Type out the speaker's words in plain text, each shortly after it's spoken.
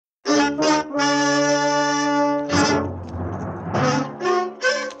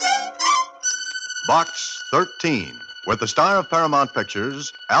Box 13, with the star of Paramount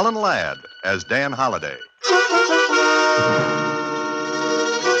Pictures, Alan Ladd, as Dan Holliday.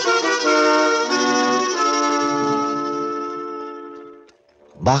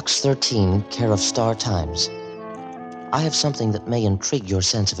 Box 13, care of Star Times. I have something that may intrigue your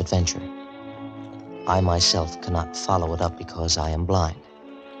sense of adventure. I myself cannot follow it up because I am blind.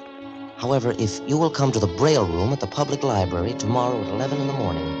 However, if you will come to the Braille Room at the public library tomorrow at 11 in the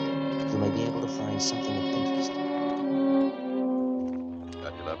morning, you may be able to find something of interest.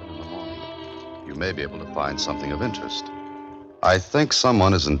 At 11 in the morning, you may be able to find something of interest. I think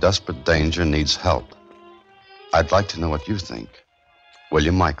someone is in desperate danger and needs help. I'd like to know what you think.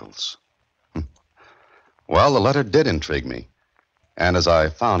 William Michaels. Well, the letter did intrigue me. And as I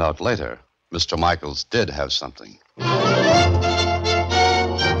found out later, Mr. Michaels did have something.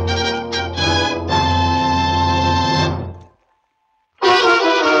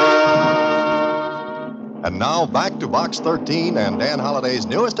 And now back to Box 13 and Dan Holliday's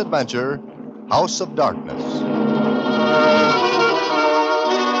newest adventure, House of Darkness.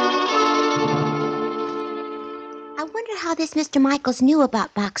 I wonder how this Mr. Michaels knew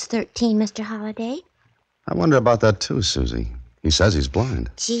about Box 13, Mr. Holliday. I wonder about that, too, Susie. He says he's blind.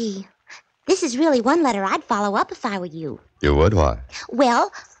 Gee, this is really one letter I'd follow up if I were you. You would? Why?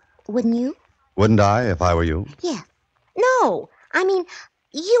 Well, wouldn't you? Wouldn't I if I were you? Yeah. No, I mean,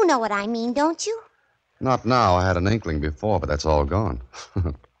 you know what I mean, don't you? Not now. I had an inkling before, but that's all gone.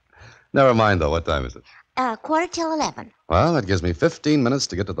 Never mind, though. What time is it? 11:15. Well, that gives me 15 minutes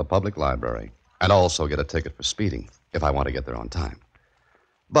to get to the public library. And also get a ticket for speeding, if I want to get there on time.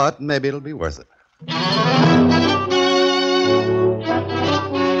 But maybe it'll be worth it.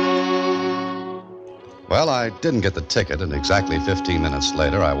 Well, I didn't get the ticket, and exactly 15 minutes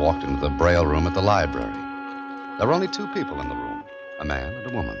later, I walked into the Braille Room at the library. There were only two people in the room, a man and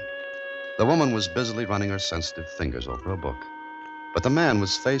a woman. The woman was busily running her sensitive fingers over a book. But the man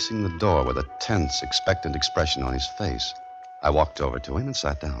was facing the door with a tense, expectant expression on his face. I walked over to him and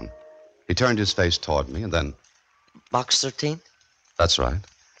sat down. He turned his face toward me, and then... Box 13? That's right.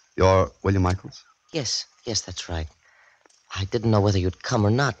 You're William Michaels? Yes, that's right. I didn't know whether you'd come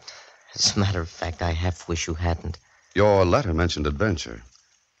or not. As a matter of fact, I half wish you hadn't. Your letter mentioned adventure.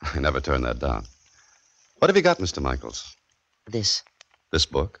 I never turned that down. What have you got, Mr. Michaels? This? This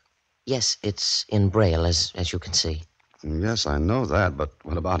book? Yes, it's in Braille, as you can see. Yes, I know that, but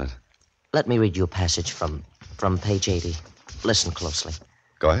what about it? Let me read you a passage from page 80. Listen closely.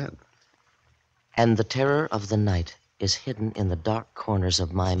 Go ahead. And the terror of the night is hidden in the dark corners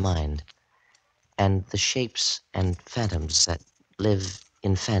of my mind, and the shapes and phantoms that live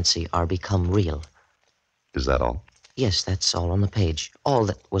in fancy are become real. Is that all? Yes, that's all on the page. All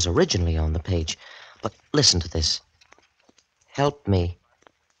that was originally on the page. But listen to this. Help me,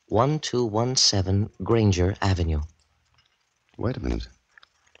 1217 Granger Avenue. Wait a minute.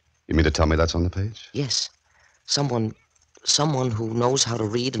 You mean to tell me that's on the page? Yes. Someone who knows how to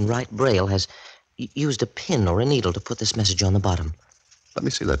read and write Braille has used a pin or a needle to put this message on the bottom. Let me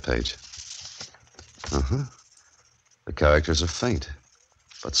see that page. Uh-huh. The characters are faint,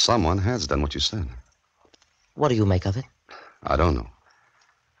 but someone has done what you said. What do you make of it? I don't know.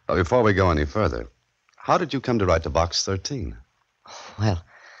 But before we go any further, how did you come to write to Box 13? Well,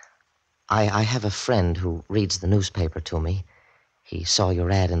 I have a friend who reads the newspaper to me. He saw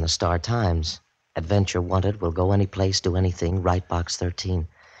your ad in the Star Times. Adventure wanted, will go any place, do anything, write Box 13.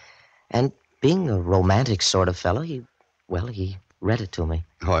 And being a romantic sort of fellow, he read it to me.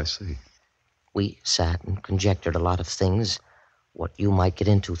 Oh, I see. We sat and conjectured a lot of things, what you might get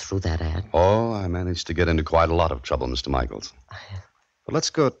into through that ad. Oh, I managed to get into quite a lot of trouble, Mr. Michaels. But let's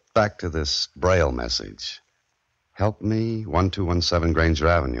go back to this Braille message. Help me, 1217 Granger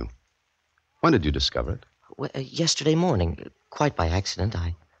Avenue. When did you discover it? Well, yesterday morning, quite by accident.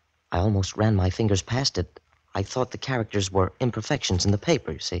 I almost ran my fingers past it. I thought the characters were imperfections in the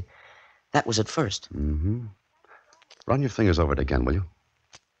paper, you see. That was at first. Mm-hmm. Run your fingers over it again, will you?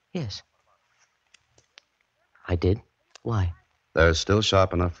 Yes. I did. Why? They're still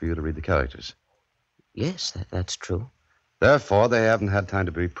sharp enough for you to read the characters. Yes, that's true. Therefore, they haven't had time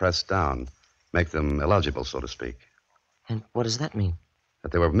to be pressed down, make them illegible, so to speak. And what does that mean?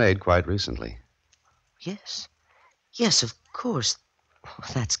 That they were made quite recently. Yes. Yes, of course.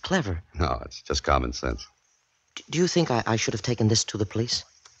 That's clever. No, it's just common sense. Do you think I should have taken this to the police?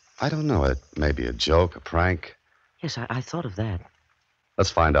 I don't know. It may be a joke, a prank. Yes, I thought of that.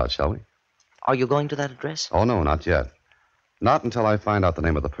 Let's find out, shall we? Are you going to that address? Oh, no, not yet. Not until I find out the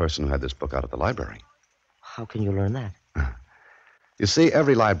name of the person who had this book out at the library. How can you learn that? You see,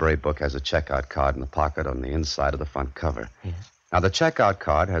 every library book has a checkout card in the pocket on the inside of the front cover. Yes. Now, the checkout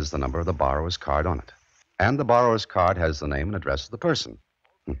card has the number of the borrower's card on it. And the borrower's card has the name and address of the person.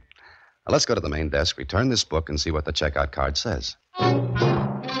 Now, let's go to the main desk, return this book, and see what the checkout card says.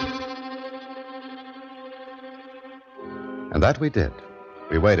 And that we did.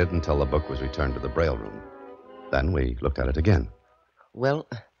 We waited until the book was returned to the Braille room. Then we looked at it again. Well,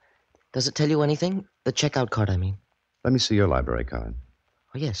 does it tell you anything? The checkout card, I mean. Let me see your library card.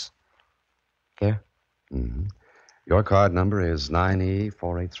 Oh, yes. Here. Mm-hmm. Your card number is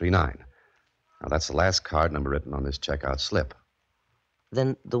 9E4839. Now, that's the last card number written on this checkout slip.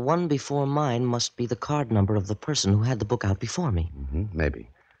 Then the one before mine must be the card number of the person who had the book out before me. Mm-hmm, maybe.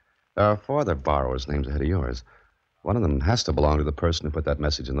 There are 4 other borrowers' names ahead of yours. One of them has to belong to the person who put that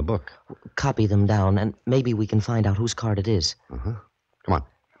message in the book. Copy them down, and maybe we can find out whose card it is. Uh-huh. Come on.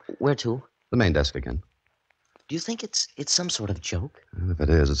 Where to? The main desk again. Do you think it's some sort of joke? Well, if it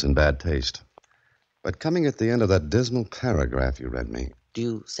is, it's in bad taste. But coming at the end of that dismal paragraph you read me, Do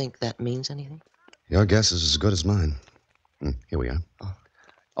you think that means anything? your guess is as good as mine. Here we are.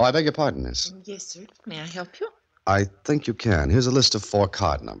 Oh, I beg your pardon, miss. Yes, sir. May I help you? I think you can. Here's a list of 4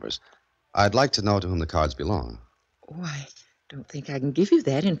 card numbers. I'd like to know to whom the cards belong. Oh, I don't think I can give you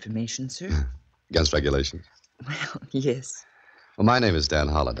that information, sir. Against regulations? Well, yes. Well, my name is Dan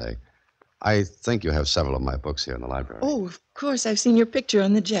Holliday. I think you have several of my books here in the library. Oh, of course. I've seen your picture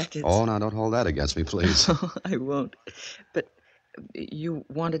on the jackets. Oh, now don't hold that against me, please. Oh, I won't. But you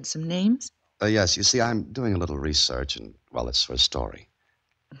wanted some names? Yes, you see, I'm doing a little research, and, well, it's for a story.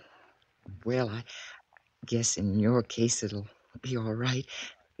 Well, I guess in your case it'll be all right.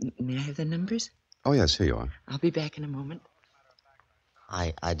 May I have the numbers? Oh, yes, here you are. I'll be back in a moment.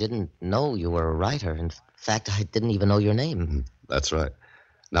 I didn't know you were a writer. In fact, I didn't even know your name. That's right.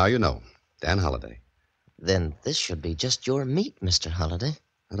 Now you know. Dan Holliday. Then this should be just your meat, Mr. Holliday.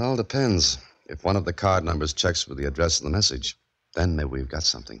 It all depends. If one of the card numbers checks with the address of the message, then maybe we've got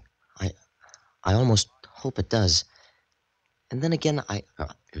something. I almost hope it does. And then again, Oh,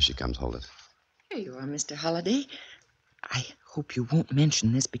 here she comes. Hold it. Here you are, Mr. Holliday. I hope you won't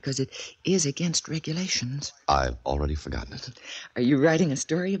mention this because it is against regulations. I've already forgotten it. Are you writing a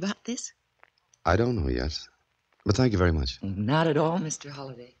story about this? I don't know yet. But thank you very much. Not at all, Mr.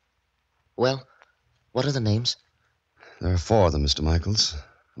 Holliday. well, what are the names? There are 4 of them, Mr. Michaels.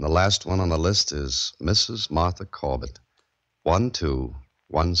 And the last one on the list is Mrs. Martha Corbett,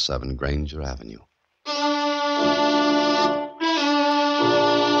 1217 Granger Avenue.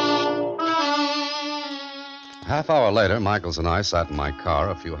 A half hour later, Michaels and I sat in my car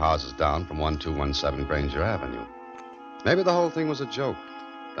a few houses down from 1217 Granger Avenue. Maybe the whole thing was a joke.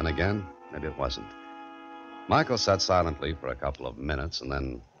 Then again, maybe it wasn't. Michaels sat silently for a couple of minutes, and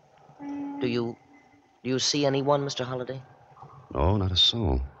then... Do you see anyone, Mr. Holliday? No, not a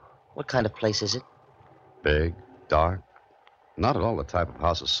soul. What kind of place is it? Big, dark. Not at all the type of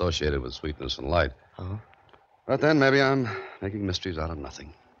house associated with sweetness and light. Oh, But then maybe I'm making mysteries out of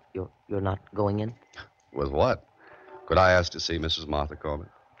nothing. you're not going in? With what? Could I ask to see Mrs. Martha Corbett?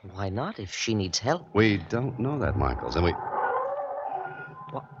 Why not, if she needs help? We don't know that, Michaels, and we...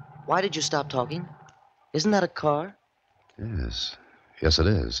 Why did you stop talking? Isn't that a car? Yes. Yes, it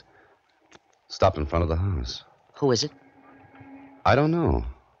is. Stopped in front of the house. Who is it? I don't know.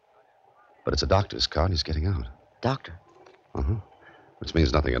 But it's a doctor's car, and he's getting out. Doctor. Uh-huh. Which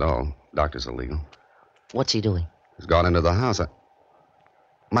means nothing at all. Doctor's illegal. What's he doing? He's gone into the house.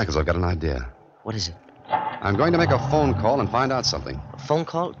 Michaels, I've got an idea. What is it? I'm going to make a phone call and find out something. A phone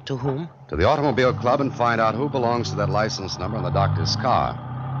call? To whom? To the Automobile Club and find out who belongs to that license number on the doctor's car.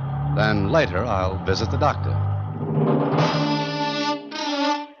 Then later, I'll visit the doctor.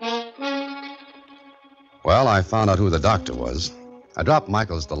 Well, I found out who the doctor was. I dropped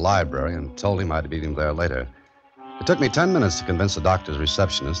Michaels to the library and told him I'd meet him there later. It took me 10 minutes to convince the doctor's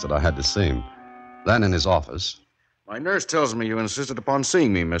receptionist that I had to see him. Then in his office... My nurse tells me you insisted upon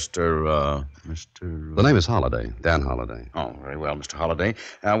seeing me, Mr. The name is Holliday, Dan Holliday. Oh, very well, Mr. Holliday.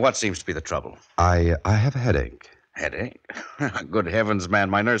 What seems to be the trouble? I have a headache. Headache? Good heavens, man.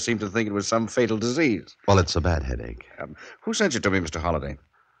 My nurse seemed to think it was some fatal disease. Well, it's a bad headache. Who sent you to me, Mr. Holliday?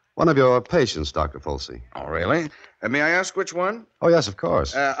 One of your patients, Dr. Folsey. Oh, really? May I ask which one? Oh, yes, of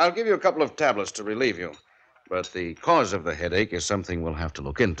course. I'll give you a couple of tablets to relieve you. But the cause of the headache is something we'll have to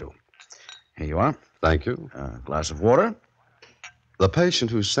look into. Here you are. Thank you. A glass of water. The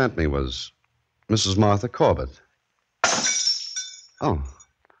patient who sent me was Mrs. Martha Corbett. Oh,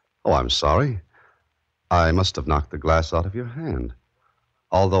 I'm sorry. I must have knocked the glass out of your hand.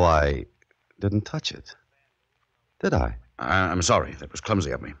 Although I didn't touch it. Did I? I'm sorry. That was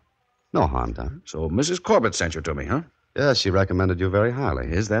clumsy of me. No harm done. So Mrs. Corbett sent you to me, huh? Yes, she recommended you very highly.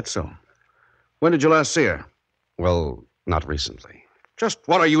 Is that so? When did you last see her? Well, Not recently. Just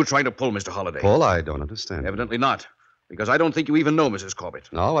what are you trying to pull, Mr. Holliday? Paul, I don't understand. Evidently not, because I don't think you even know Mrs. Corbett.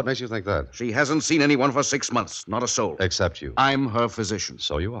 No, what makes you think that? She hasn't seen anyone for 6 months, not a soul. Except you. I'm her physician.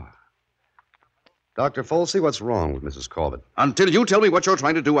 So you are. Dr. Folsey, what's wrong with Mrs. Corbett? Until you tell me what you're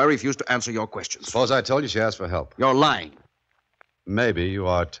trying to do, I refuse to answer your questions. Suppose I told you she asked for help. You're lying. Maybe you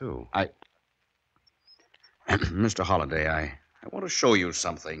are, too. Mr. Holliday, I want to show you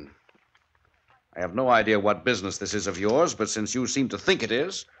something. I have no idea what business this is of yours, but since you seem to think it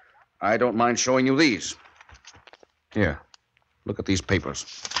is, I don't mind showing you these. Here, look at these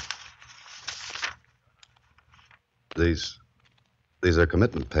papers. These are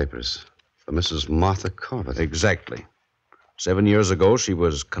commitment papers for Mrs. Martha Corbett. Exactly. 7 years ago, she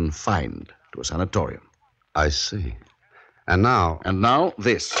was confined to a sanatorium. I see. And now... And now,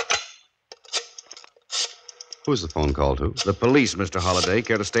 this. Who's the phone call to? The police, Mr. Holliday.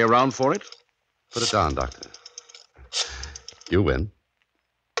 Care to stay around for it? Put it down, Doctor. You win.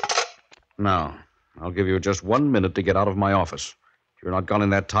 Now, I'll give you just 1 minute to get out of my office. If you're not gone in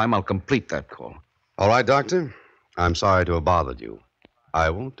that time, I'll complete that call. All right, Doctor. I'm sorry to have bothered you. I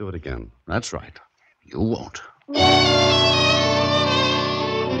won't do it again. That's right. You won't.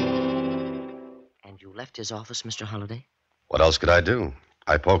 And you left his office, Mr. Holliday? What else could I do?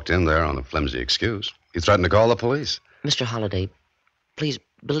 I poked in there on a flimsy excuse. He threatened to call the police. Mr. Holliday, please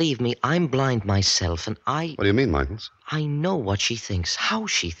believe me, I'm blind myself, and What do you mean, Michaels? I know what she thinks, how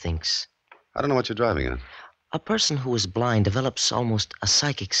she thinks. I don't know what you're driving at. A person who is blind develops almost a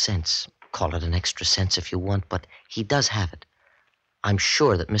psychic sense. Call it an extra sense if you want, but he does have it. I'm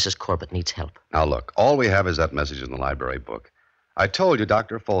sure that Mrs. Corbett needs help. Now, look, all we have is that message in the library book. I told you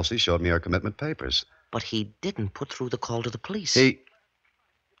Dr. Folsey showed me her commitment papers. But he didn't put through the call to the police.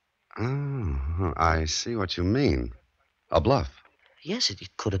 Oh, I see what you mean. A bluff. Yes, it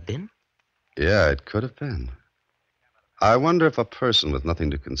could have been. Yeah, it could have been. I wonder if a person with nothing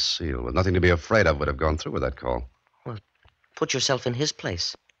to conceal, with nothing to be afraid of, would have gone through with that call. Well, put yourself in his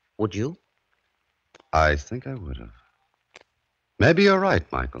place. Would you? I think I would have. Maybe you're right,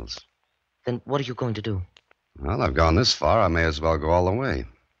 Michaels. Then what are you going to do? Well, I've gone this far. I may as well go all the way.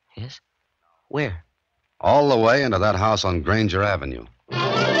 Yes? Where? All the way into that house on Granger Avenue.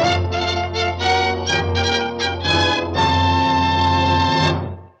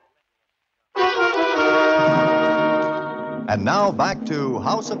 And now back to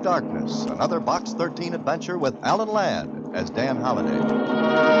House of Darkness, another Box 13 adventure with Alan Ladd as Dan Holliday.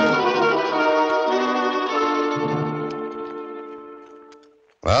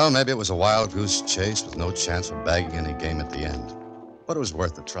 Well, maybe it was a wild goose chase with no chance of bagging any game at the end. But it was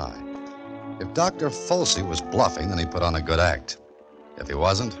worth a try. If Dr. Folsey was bluffing, then he put on a good act. If he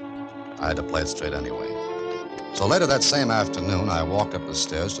wasn't, I had to play it straight anyway. So later that same afternoon, I walked up the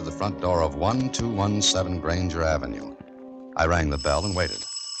stairs to the front door of 1217 Granger Avenue. I rang the bell and waited.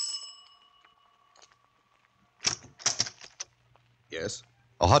 Yes?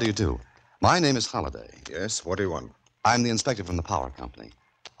 Oh, how do you do? My name is Holliday. Yes, what do you want? I'm the inspector from the power company.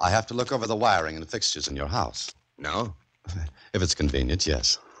 I have to look over the wiring and fixtures in your house. No? If it's convenient,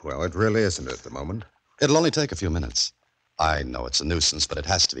 yes. Well, it really isn't at the moment. It'll only take a few minutes. I know it's a nuisance, but it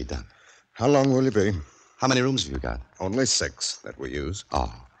has to be done. How long will you be? How many rooms have you got? Only 6 that we use.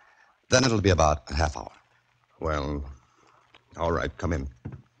 Oh, then it'll be about a half hour. Well, all right, come in.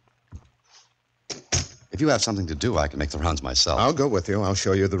 If you have something to do, I can make the rounds myself. I'll go with you. I'll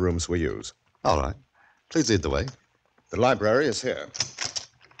show you the rooms we use. All right. Please lead the way. The library is here.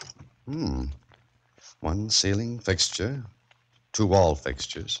 One ceiling fixture, 2 wall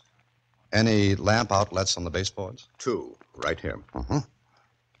fixtures. Any lamp outlets on the baseboards? 2, right here. Uh-huh.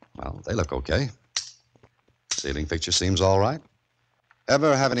 Well, they look okay. Ceiling fixture seems all right.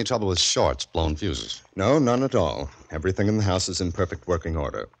 Ever have any trouble with shorts, blown fuses? No, none at all. Everything in the house is in perfect working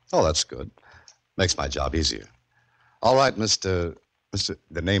order. Oh, that's good. Makes my job easier. All right, Mr.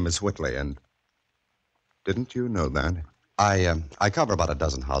 The name is Whitley, and didn't you know that? I cover about a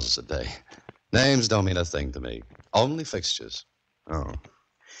dozen houses a day. Names don't mean a thing to me. Only fixtures. Oh.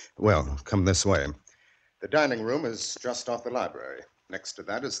 Well, come this way. The dining room is just off the library. Next to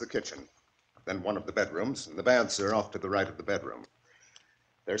that is the kitchen. Then one of the bedrooms, and the baths are off to the right of the bedroom.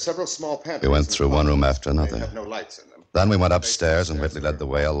 There are several small pantries. We went through one room after They another. have no lights in them. Then we went upstairs, and Whitley led the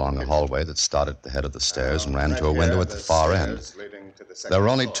way along a hallway that started at the head of the stairs and ran to a window at the far end. There were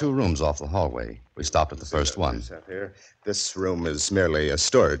only 2 rooms off the hallway. We stopped at the first one. This room is merely a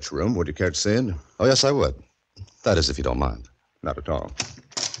storage room. Would you care to see it? Oh, yes, I would. That is, if you don't mind. Not at all.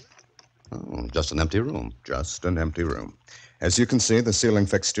 Oh, just an empty room. Just an empty room. As you can see, the ceiling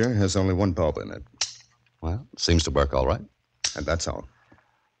fixture has only 1 bulb in it. Well, seems to work all right. And that's all.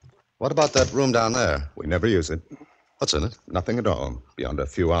 What about that room down there? We never use it. What's in it? Nothing at all, beyond a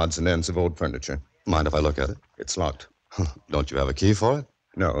few odds and ends of old furniture. Mind if I look at it? It's locked. Don't you have a key for it?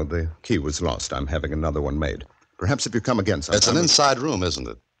 No, the key was lost. I'm having another one made. Perhaps if you come again sometime... It's an inside room, isn't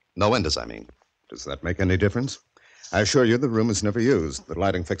it? No windows, I mean. Does that make any difference? I assure you the room is never used. The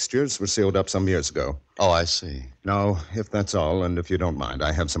lighting fixtures were sealed up some years ago. Oh, I see. No, if that's all, and if you don't mind,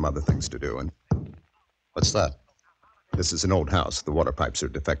 I have some other things to do. And What's that? this is an old house. The water pipes are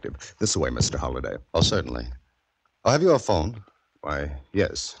defective. This way, Mr. Holliday. Oh, certainly. Oh, have you a phone? Why,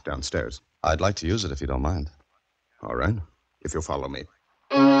 yes, downstairs. I'd like to use it if you don't mind. All right, if you'll follow me.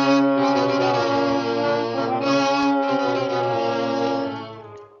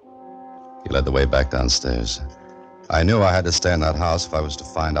 He led the way back downstairs. I knew I had to stay in that house if I was to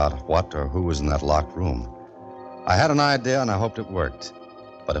find out what or who was in that locked room. I had an idea, and I hoped it worked.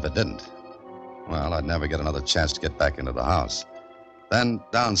 But if it didn't, well, I'd never get another chance to get back into the house. Then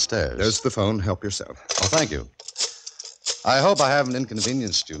downstairs. There's the phone. Help yourself. Oh, thank you. I hope I haven't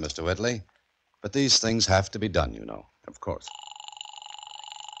inconvenienced you, Mr. Whitley. But these things have to be done, you know. Of course.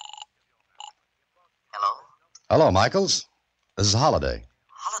 Hello? Hello, Michaels. This is Holliday.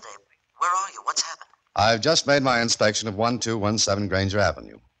 Holiday, where are you? What's happened? I've just made my inspection of 1217 Granger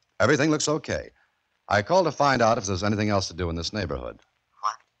Avenue. Everything looks okay. I called to find out if there's anything else to do in this neighborhood.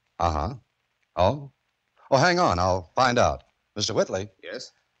 What? Uh-huh. Oh? Oh, hang on. I'll find out. Mr. Whitley,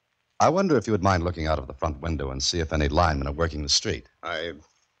 Yes? I wonder if you would mind looking out of the front window and see if any linemen are working the street.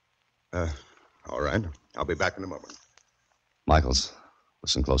 All right. I'll be back in a moment. Michaels,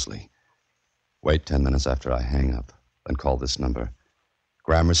 listen closely. Wait 10 minutes after I hang up, then call this number.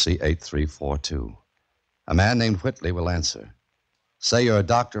 Gramercy 8342. A man named Whitley will answer. Say you're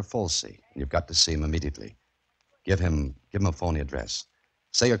Dr. Folsey, and you've got to see him immediately. Give him a phony address.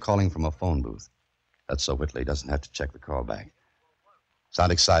 Say you're calling from a phone booth. That's so Whitley doesn't have to check the call back.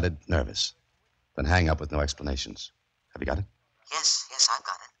 Sound excited, nervous. Then hang up with no explanations. Have you got it? Yes, I've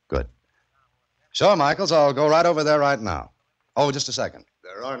got it. Good. Sure, Michaels. I'll go right over there right now. Oh, just a second.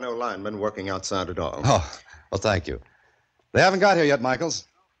 There are no linemen working outside at all. Oh, well, thank you. They haven't got here yet, Michaels.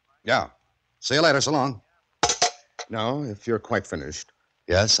 Yeah. See you later. So long. No, if you're quite finished.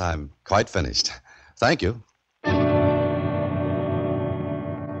 Yes, I'm quite finished. Thank you.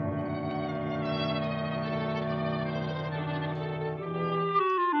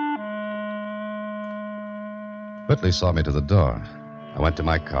 Whitley saw me to the door. I went to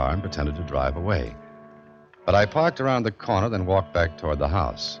my car and pretended to drive away. But I parked around the corner, then walked back toward the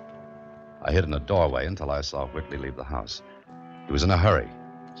house. I hid in a doorway until I saw Whitley leave the house. He was in a hurry,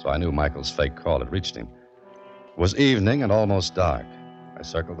 so I knew Michael's fake call had reached him. It was evening and almost dark. I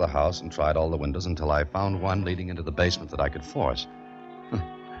circled the house and tried all the windows until I found one leading into the basement that I could force.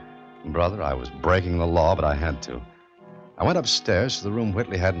 Brother, I was breaking the law, but I had to. I went upstairs to the room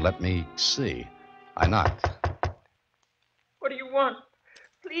Whitley hadn't let me see. I knocked. What do you want?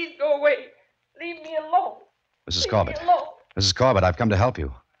 Please go away. Leave me alone. Mrs. Leave Corbett. me alone. Mrs. Corbett, I've come to help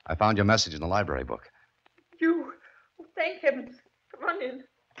you. I found your message in the library book. You. Oh, thank heavens. Come on in.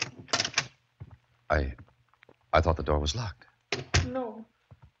 I thought the door was locked. No.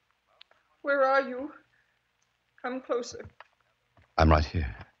 Where are you? Come closer. I'm right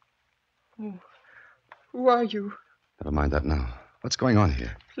here. Oh, who are you? Never mind that now. What's going on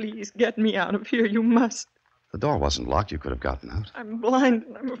here? Please get me out of here. You must. The door wasn't locked. You could have gotten out. I'm blind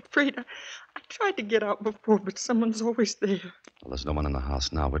and I'm afraid. I tried to get out before, but someone's always there. Well, there's no one in the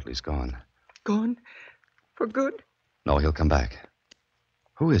house now. Whitley's gone. Gone? For good? No, he'll come back.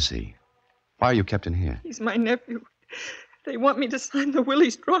 Who is he? Why are you kept in here? He's my nephew. They want me to sign the will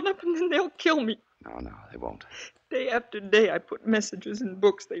he's drawn up, and then they'll kill me. No, they won't. Day after day, I put messages in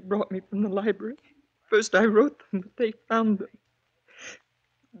books they brought me from the library. First, I wrote them, but they found them.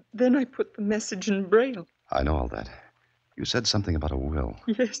 Then I put the message in Braille. I know all that. You said something about a will.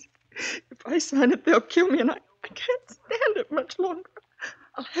 Yes. If I sign it, they'll kill me, and I can't stand it much longer.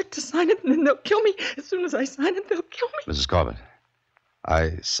 I'll have to sign it, and then they'll kill me. As soon as I sign it, they'll kill me. Mrs. Corbett,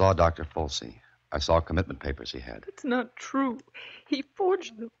 I saw Dr. Folsey. I saw commitment papers he had. It's not true. He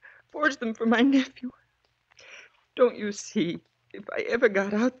forged them for my nephew. Don't you see? If I ever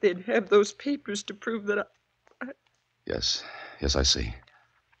got out, they'd have those papers to prove that I... Yes, I see.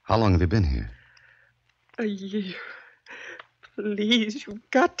 How long have you been here? A year. Please,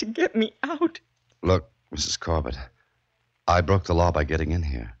 you've got to get me out. Look, Mrs. Corbett, I broke the law by getting in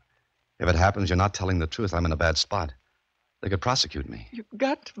here. If it happens you're not telling the truth, I'm in a bad spot. They could prosecute me. You've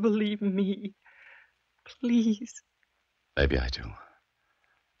got to believe me. Please. Maybe I do.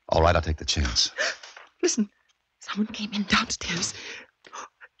 All right, I'll take the chance. Listen, someone came in downstairs.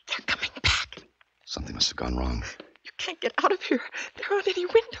 They're coming back. Something must have gone wrong. You can't get out of here. There aren't any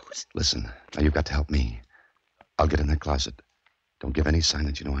windows. Listen, now you've got to help me. I'll get in that closet. Don't give any sign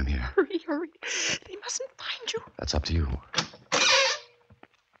that you know I'm here. Hurry, hurry. They mustn't find you. That's up to you.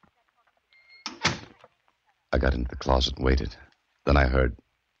 I got into the closet and waited. Then I heard...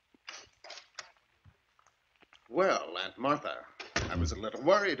 Well, Aunt Martha, I was a little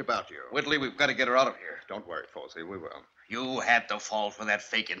worried about you. Whitley, we've got to get her out of here. Don't worry, Folsey, we will. You had to fall for that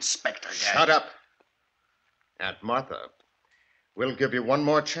fake inspector guy. Shut up. Aunt Martha, we'll give you one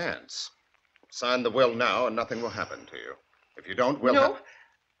more chance. Sign the will now and nothing will happen to you. If you don't, we'll... No,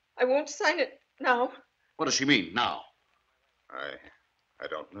 I won't sign it now. What does she mean, now? I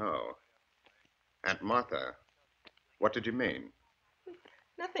don't know. Aunt Martha, what did you mean?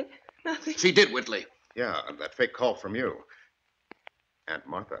 Nothing. She did, Whitley. Yeah, that fake call from you. Aunt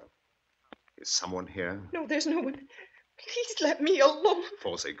Martha, is someone here? No, there's no one. Please let me alone.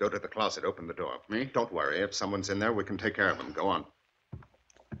 Folsey, go to the closet, open the door. Me? Don't worry. If someone's in there, we can take care of him. Go on.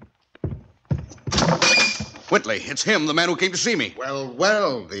 Whitley, it's him, the man who came to see me.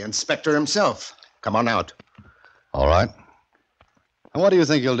 Well, the inspector himself. Come on out. All right. And what do you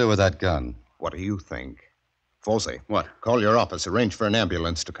think you'll do with that gun? What do you think? Folsey. What? Call your office. Arrange for an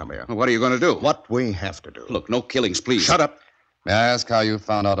ambulance to come here. What are you going to do? What we have to do. Look, no killings, please. Shut up. May I ask how you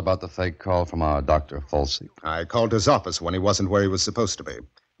found out about the fake call from our Dr. Folsey? I called his office when he wasn't where he was supposed to be.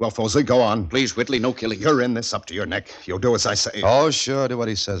 Well, Folsey, go on. Please, Whitley, no killing. You're in this up to your neck. You'll do as I say. Oh, sure. Do what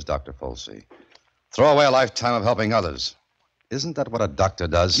he says, Dr. Folsey. Throw away a lifetime of helping others. Isn't that what a doctor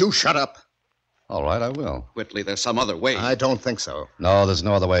does? You shut up. All right, I will. Whitley, there's some other way. I don't think so. No, there's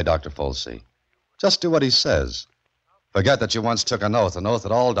no other way, Dr. Folsey. Just do what he says. Forget that you once took an oath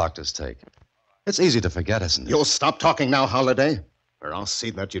that all doctors take. It's easy to forget, isn't it? You'll stop talking now, Holliday, or I'll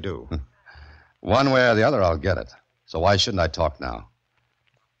see that you do. One way or the other, I'll get it. So why shouldn't I talk now?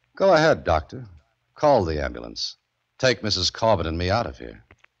 Go ahead, Doctor. Call the ambulance. Take Mrs. Corbett and me out of here.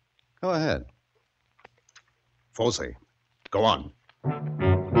 Go ahead. Folsey, go on.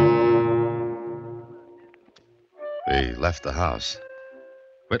 We left the house.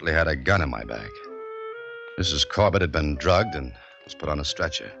 Whitley had a gun in my bag. Mrs. Corbett had been drugged and was put on a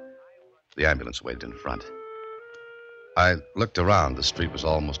stretcher. The ambulance waited in front. I looked around. The street was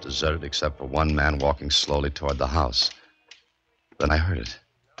almost deserted except for one man walking slowly toward the house. Then I heard it.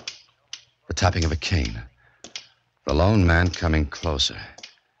 The tapping of a cane. The lone man coming closer.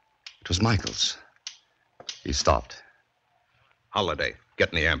 It was Michaels. He stopped. Holliday, get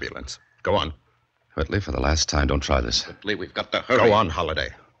in the ambulance. Go on. Whitley, for the last time, don't try this. Whitley, we've got to hurry. Go on, Holliday.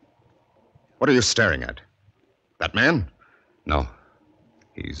 What are you staring at? That man? No.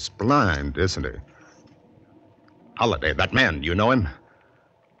 He's blind, isn't he? Holliday, that man, you know him?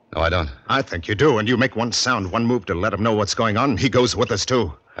 No, I don't. I think you do, and you make one sound, one move to let him know what's going on, he goes with us,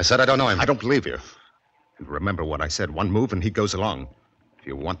 too. I said I don't know him. I don't believe you. And remember what I said, one move and he goes along. If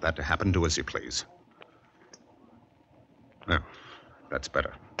you want that to happen, do as you please. Now, that's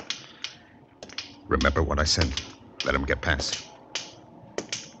better. Remember what I said. Let him get past.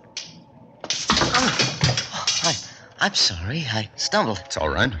 I'm sorry. I stumbled. It's all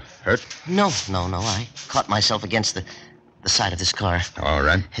right. Hurt? No. I caught myself against the side of this car. All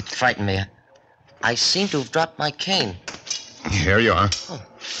right. It frightened me. I seem to have dropped my cane. Here you are. Oh,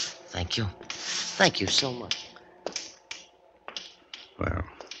 thank you. Thank you so much. Well,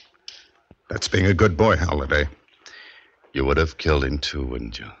 that's being a good boy, Holliday. You would have killed him, too,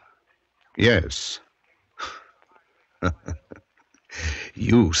 wouldn't you? Yes.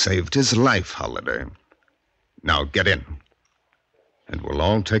 You saved his life, Holliday. Now get in, and we'll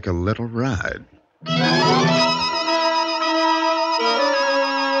all take a little ride.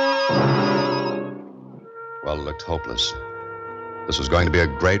 Well, it looked hopeless. This was going to be a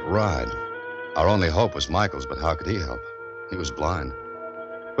great ride. Our only hope was Michael's, but how could he help? He was blind.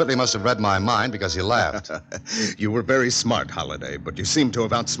 Whitley must have read my mind because he laughed. You were very smart, Holliday, but you seem to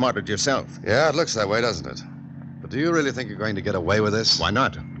have outsmarted yourself. Yeah, it looks that way, doesn't it? But do you really think you're going to get away with this? Why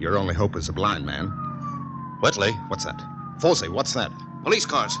not? Your only hope is a blind man. Whitley? What's that? Folsey, what's that? Police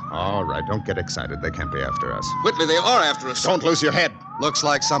cars. All right, don't get excited. They can't be after us. Whitley, they are after us. Don't lose your head. Looks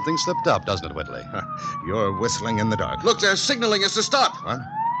like something slipped up, doesn't it, Whitley? You're whistling in the dark. Look, they're signaling us to stop. What?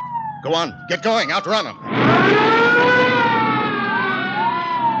 Go on. Get going. Outrun them.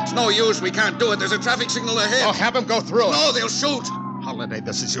 It's no use. We can't do it. There's a traffic signal ahead. Oh, have them go through it. No, they'll shoot. Holliday,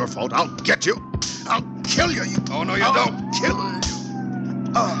 this is your fault. I'll get you. I'll kill you. Oh, no, you don't. Kill you.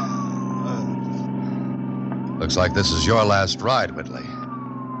 Looks like this is your last ride, Whitley.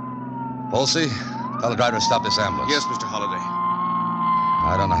 Folsey, tell the driver to stop this ambulance. Yes, Mr. Holliday.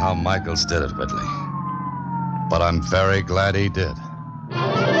 I don't know how Michaels did it, Whitley. But I'm very glad he did.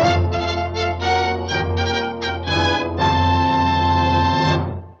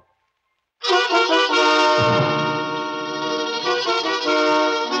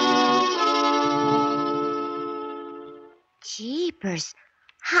 papers.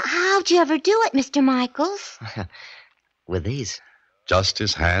 How'd you ever do it, Mr. Michaels? With these. Just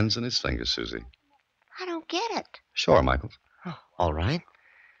his hands and his fingers, Susie. I don't get it. Sure, Michaels. Oh, all right.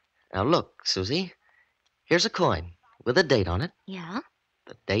 Now, look, Susie. Here's a coin with a date on it. Yeah?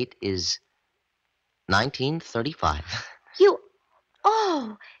 The date is 1935.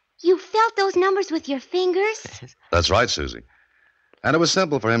 You felt those numbers with your fingers? That's right, Susie. And it was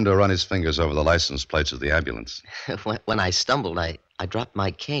simple for him to run his fingers over the license plates of the ambulance. When I stumbled, I dropped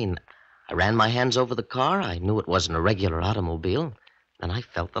my cane. I ran my hands over the car. I knew it wasn't a regular automobile. Then I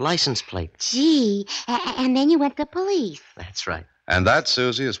felt the license plate. Gee, and then you went to police. That's right. And that,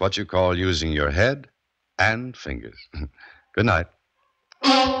 Susie, is what you call using your head and fingers. Good night.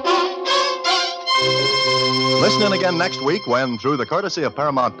 Listen in again next week when, through the courtesy of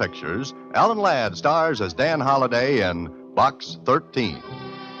Paramount Pictures, Alan Ladd stars as Dan Holliday in Box 13.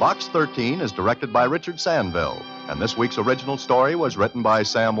 Box 13 is directed by Richard Sandville, and this week's original story was written by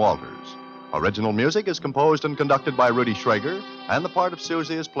Sam Walters. Original music is composed and conducted by Rudy Schrager, and the part of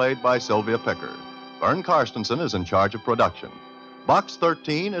Susie is played by Sylvia Picker. Vern Karstensen is in charge of production. Box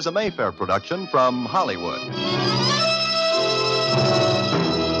 13 is a Mayfair production from Hollywood.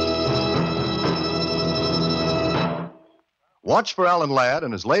 Watch for Alan Ladd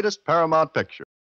in his latest Paramount picture.